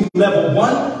believe you level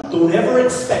 1, don't ever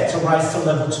expect to rise to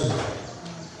level 2.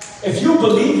 If you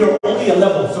believe you're only a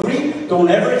level 3, don't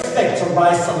ever expect to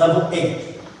rise to level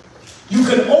 8. You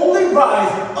can only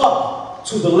rise up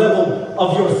to the level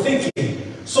of your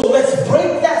thinking. So let's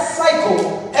break that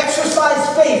cycle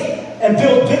faith and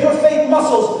build bigger faith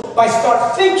muscles by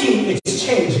start thinking it's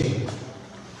changing.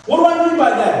 What do I mean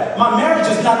by that? My marriage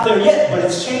is not there yet, but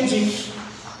it's changing.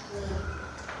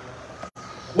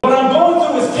 What I'm going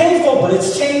through is painful, but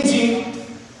it's changing.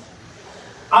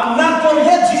 I'm not there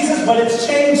yet, Jesus, but it's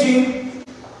changing.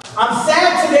 I'm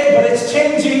sad today, but it's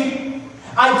changing.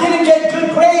 I didn't get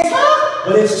good grades,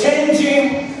 but it's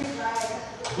changing.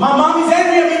 My mommy's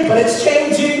angry at me, but it's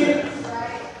changing.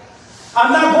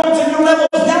 I'm not going to new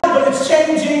levels now, but it's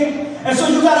changing. And so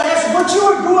you got to ask, what you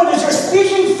are doing is you're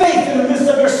speaking faith in the midst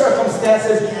of your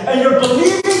circumstances, and you're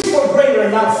believing for greater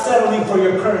and not settling for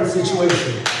your current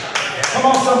situation. Come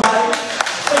on, somebody.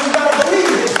 So you got to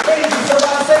believe it's changing.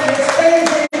 Somebody say it's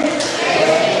changing.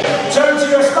 Turn to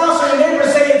your spouse or your neighbor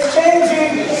and say it's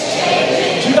changing.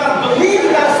 You got to believe,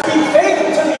 you got to speak faith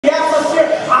into the atmosphere.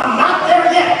 I'm not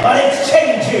there yet, but it's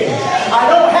changing. I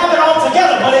don't have it all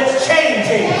together, but it's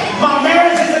changing. My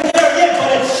marriage isn't there yet,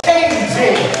 but it's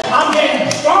changing. I'm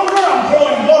getting stronger. I'm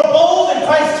growing more bold in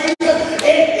Christ Jesus.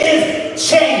 It is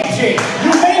changing.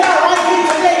 You may not like me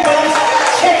today, but it's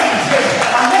changing.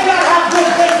 I may not have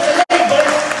good things today, but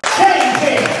it's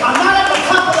changing. I'm not at the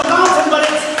top of the mountain, but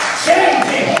it's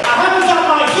changing. I haven't got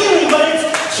my healing, but it's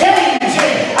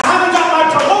changing. I haven't got my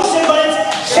promotion, but it's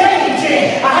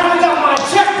changing. I haven't got my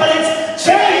check, but it's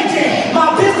changing.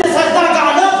 My business has not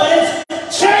gone up, but it's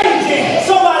changing.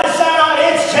 Somebody shout out,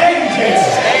 it's changing.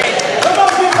 Come on,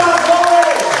 give God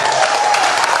glory.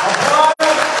 Applaud.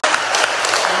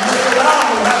 And Mr. Lauvao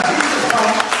will have Jesus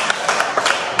come.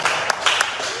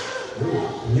 Ooh,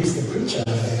 at least the preacher.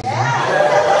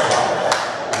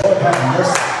 Lord have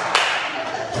mercy.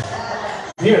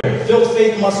 Here, build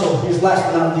faith muscle. Here's last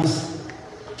but not least.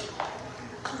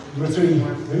 Number 3,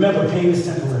 remember pain is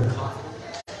temporary.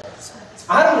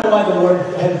 I don't know why the Lord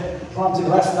had prompted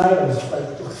last night. I was like,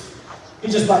 he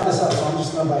just brought this up, so I'm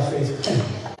just going by faith.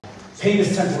 Pain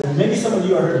is temporary. Maybe some of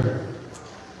you are hurting.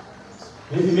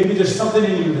 Maybe there's something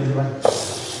in you that you're like,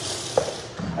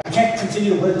 I can't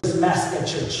continue to wear this mask at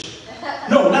church.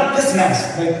 No, not this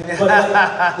mask, but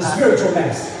the spiritual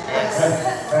mask.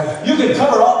 Right? You can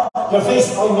cover up your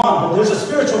face all you want, but there's a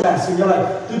spiritual mask, and you're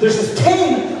like, dude, there's this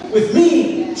pain with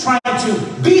me trying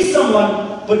to be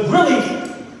someone, but really,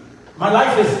 my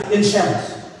life is in shambles.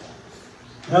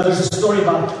 You know, there's a story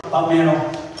about Mano,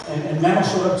 and Mano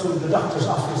showed up to the doctor's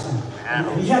office,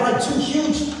 and he had like 2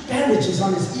 huge bandages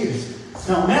on his ears.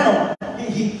 Now, Mano,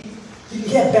 he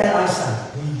had bad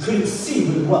eyesight. He couldn't see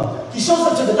really well. He shows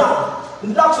up to the doctor,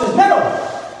 and the doctor says, Mano,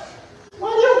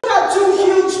 why do you got 2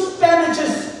 huge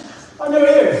bandages on your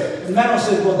ears? And Mano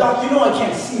said, well, doc, you know I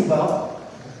can't see well.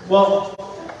 Well,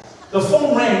 the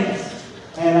phone rang,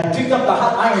 and I picked up the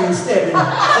hot iron instead, and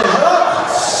said, hello?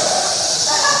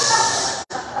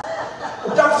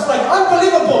 The doctor's like,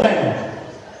 unbelievable, man.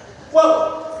 Well,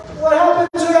 what happened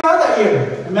to your other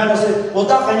ear? And Mano said, well,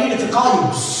 doc, I needed to call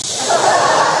you.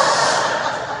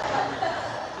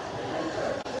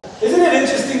 Isn't it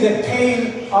interesting that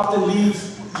pain often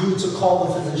leads you to call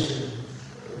the physician,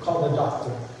 or call the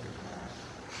doctor?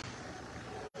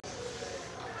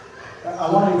 I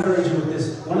want to encourage you with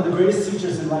this. One of the greatest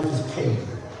teachers in life is pain.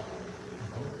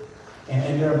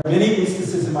 And there are many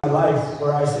instances in my life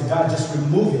where I said, God, just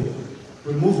remove it.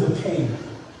 Remove the pain.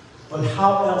 But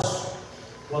how else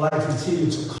will I continue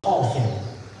to call him?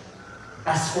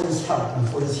 Ask for his help and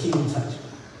for his healing touch.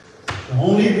 The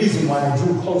only reason why I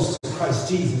drew close to Christ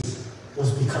Jesus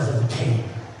was because of the pain.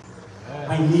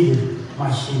 I needed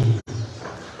my healing.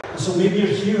 And so maybe you're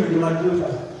here and you're like, dude,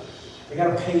 I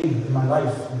got a pain in my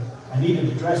life. I need it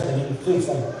addressed. I need it fixed.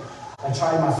 I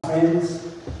tried my friends.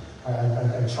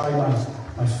 I tried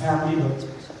my family, but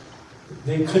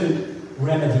they couldn't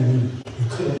remedy me. They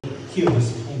couldn't heal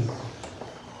this pain.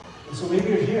 And so maybe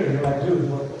you're here and you're like, dude,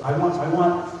 well, I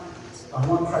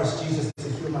want Christ Jesus to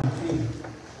heal my pain.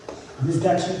 And is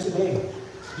that you today?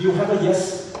 Do you have a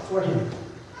yes for him?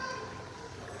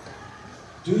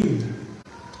 Do you?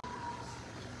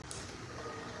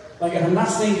 Like, and I'm not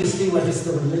saying this thing like it's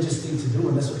the religious thing to do,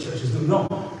 and that's what churches do. No.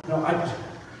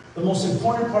 The most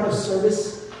important part of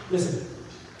service, listen,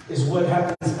 is what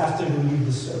happens after you leave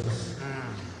the service.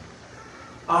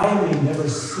 I may never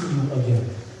see you again.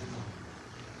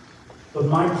 But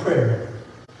my prayer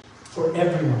for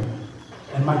everyone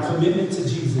and my commitment to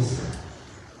Jesus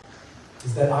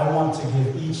is that I want to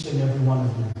give each and every one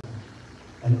of you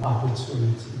an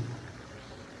opportunity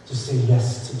to say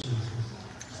yes to Jesus.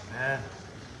 Amen.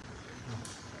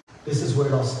 This is where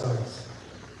it all starts.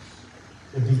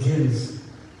 It begins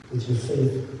with your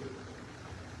faith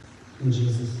in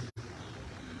Jesus.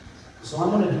 So I'm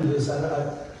going to do this.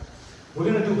 We're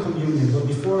going to do communion, but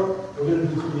before we're going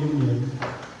to do communion,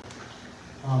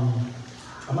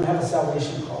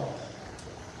 salvation call.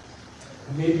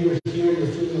 And maybe you're here, you're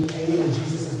feeling pain, and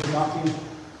Jesus has been knocking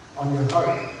on your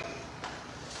heart.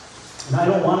 And I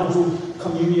don't want to do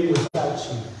communion without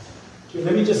you. Okay,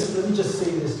 let me just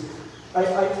say this.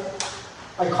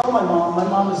 I call my mom. My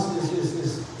mom is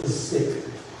sick.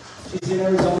 She's in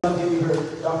Arizona getting her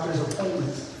doctor's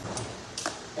appointments.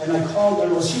 And I called her.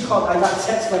 Well, she called. I got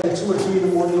text like at 2 or 3 in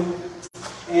the morning.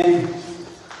 And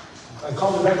I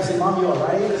called her back and said, Mom, you all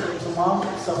right? So Mom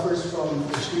suffers from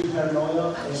extreme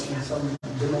paranoia and some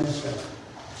dementia.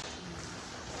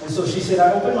 And so she said,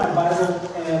 I opened my Bible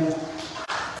and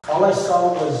all I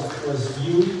saw was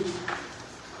you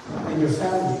and your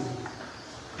family.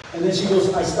 And then she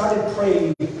goes, I started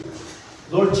praying,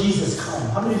 Lord Jesus, come.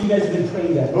 How many of you guys have been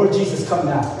praying that? Lord Jesus, come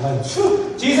now. Like,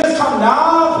 Jesus, come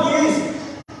now, please.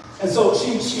 And so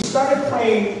she started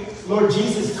praying, Lord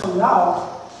Jesus, come now.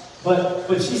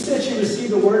 But she said she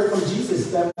received a word from Jesus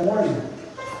that morning.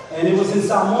 And it was in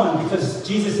Psalm 1, because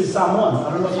Jesus is Psalm 1. I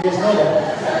don't know if you guys know that.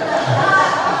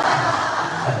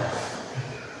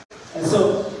 And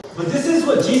so, but this is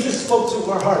what Jesus spoke to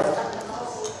her heart.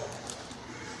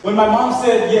 When my mom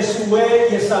said, Yeshua,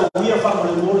 Yesawia,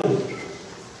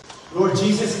 Lord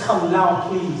Jesus, come now,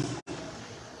 please.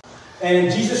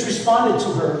 And Jesus responded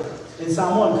to her in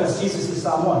Psalm 1, because Jesus is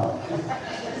Psalm 1.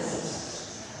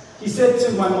 He said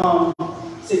to my mom,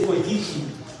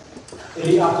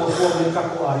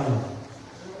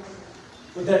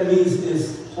 what that means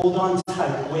is, hold on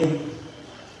tight, wait.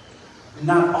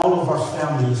 Not all of our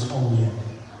family is home yet.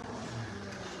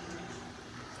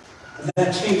 And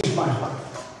that changed my heart.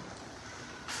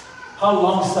 How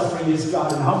long-suffering is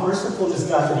God and how merciful is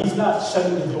God that He's not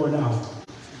shutting the door now.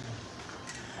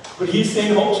 But He's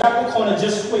saying, Hope Chapel Kona,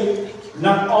 just wait.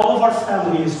 Not all of our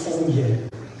family is home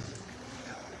yet.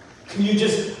 Can you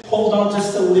just hold on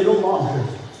just a little longer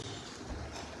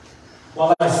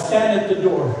while I stand at the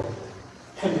door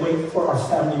and wait for our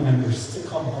family members to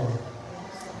come home?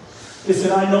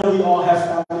 Listen, I know we all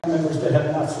have family members that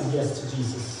have not said yes to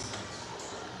Jesus.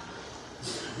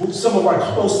 Some of our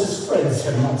closest friends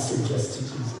have not said yes to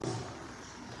Jesus.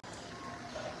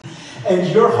 And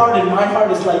your heart and my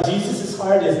heart is like Jesus'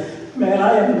 heart is, man,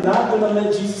 I am not going to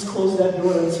let Jesus close that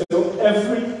door until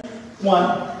every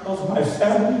one of my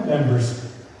family members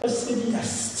has said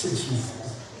yes to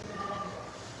Jesus.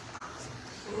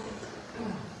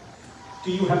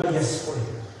 Do you have a yes for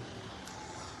Him?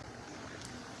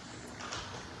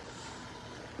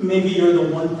 Maybe you're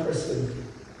the one person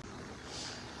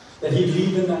that He'd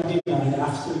leave the 99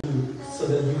 after you so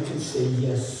that you can say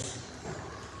yes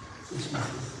to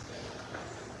Jesus.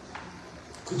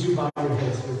 Could you bow your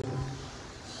heads with me?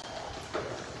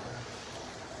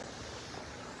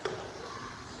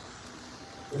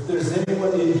 If there's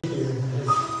anyone in here that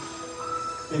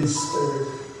has been stirred,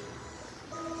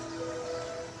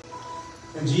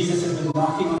 and Jesus has been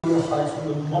knocking on your heart from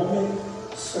the moment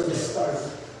service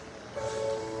started,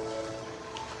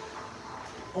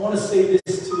 I want to say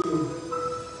this to you.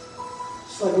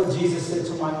 Just like what Jesus said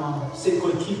to my mom.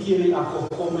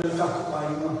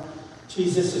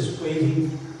 Jesus is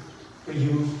waiting for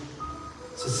you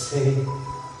to say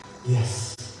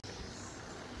yes.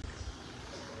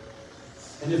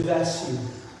 And if that's you,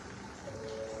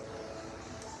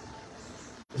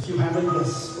 if you have a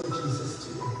yes for Jesus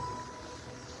today,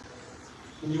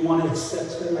 and you want to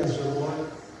accept Him as your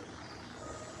Lord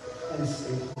and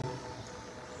Savior,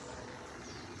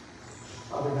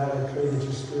 Father God, I pray that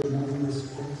your Spirit move in this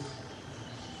place.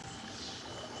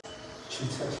 That you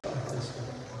touch our hearts, God.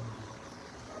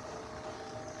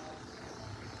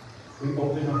 We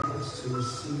open our hearts to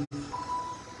receive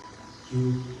you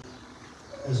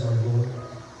as our Lord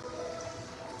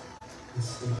and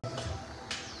Savior.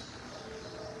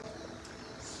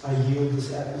 I yield this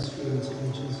atmosphere to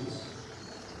you, Jesus.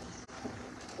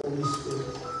 Holy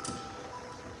Spirit,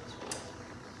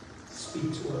 speak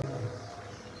to our hearts.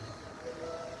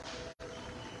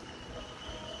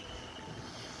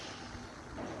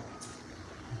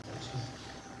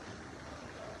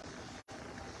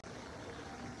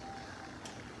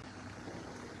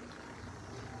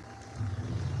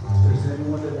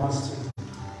 Anyone that wants to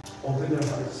open their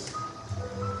hearts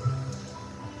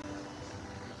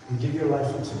and give your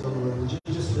life unto the Lord, would you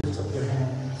just lift up your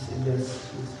hand and say, yes,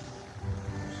 Jesus?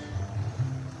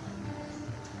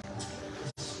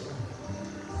 Yes, Lord.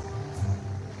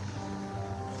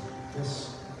 Yes.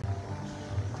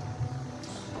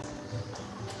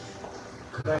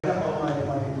 Could I have all my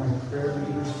prayer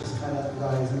leaders just kind of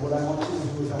rise? And what I want you to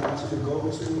do is I want you to go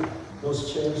to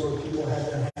those chairs where people have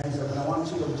their hands up, and I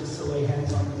want you to just lay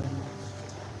hands on them.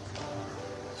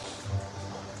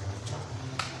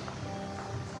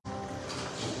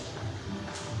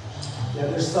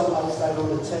 some outside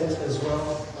on the tent as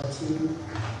well, our team.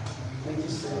 Thank you,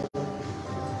 sir.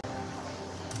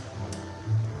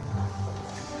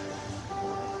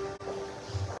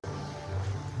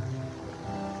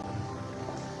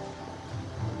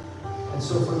 And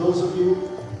so for those of you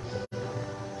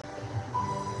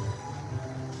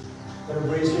that have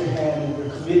raised your hand and you're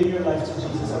committing your life to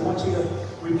Jesus, I want you to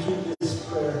repeat this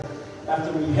prayer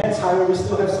after me. Hands higher. We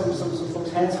still have some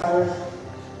folks. Hands higher.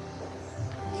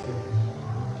 Okay.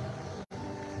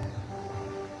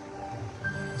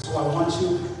 So I want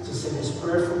you to say this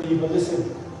prayer for me, but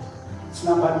listen, it's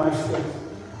not by my faith.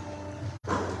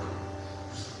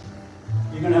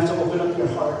 You're going to have to open up your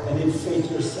heart and in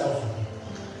faith yourself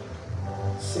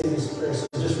say this prayer. So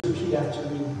just repeat after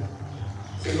me.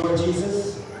 Say, Lord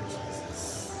Jesus,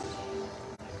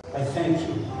 I thank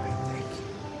you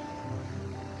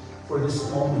for this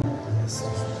moment.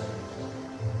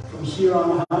 From here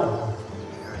on out,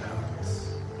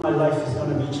 my life is going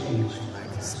to be changed.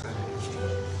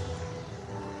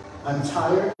 I'm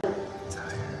tired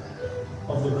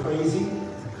of the crazy,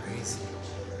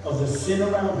 of the sin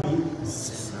around me,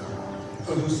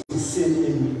 producing sin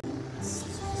in me.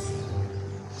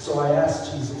 So I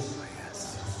ask Jesus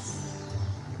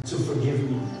to forgive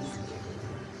me.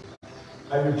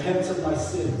 I repent of my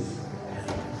sins.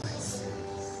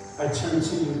 I turn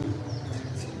to you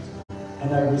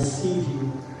and I receive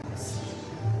you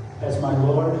as my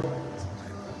Lord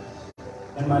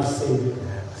and my Savior.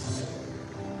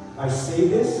 I say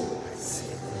this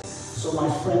so my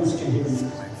friends can hear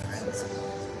me,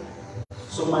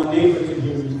 so my neighbor can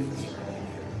hear me,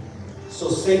 so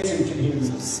Satan can hear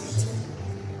me.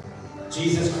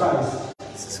 Jesus Christ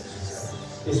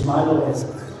is my Lord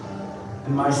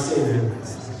and my Savior.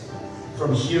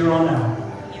 From here on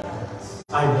out,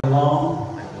 I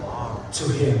belong to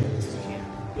Him.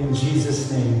 In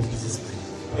Jesus' name,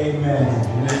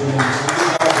 amen.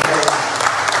 Amen.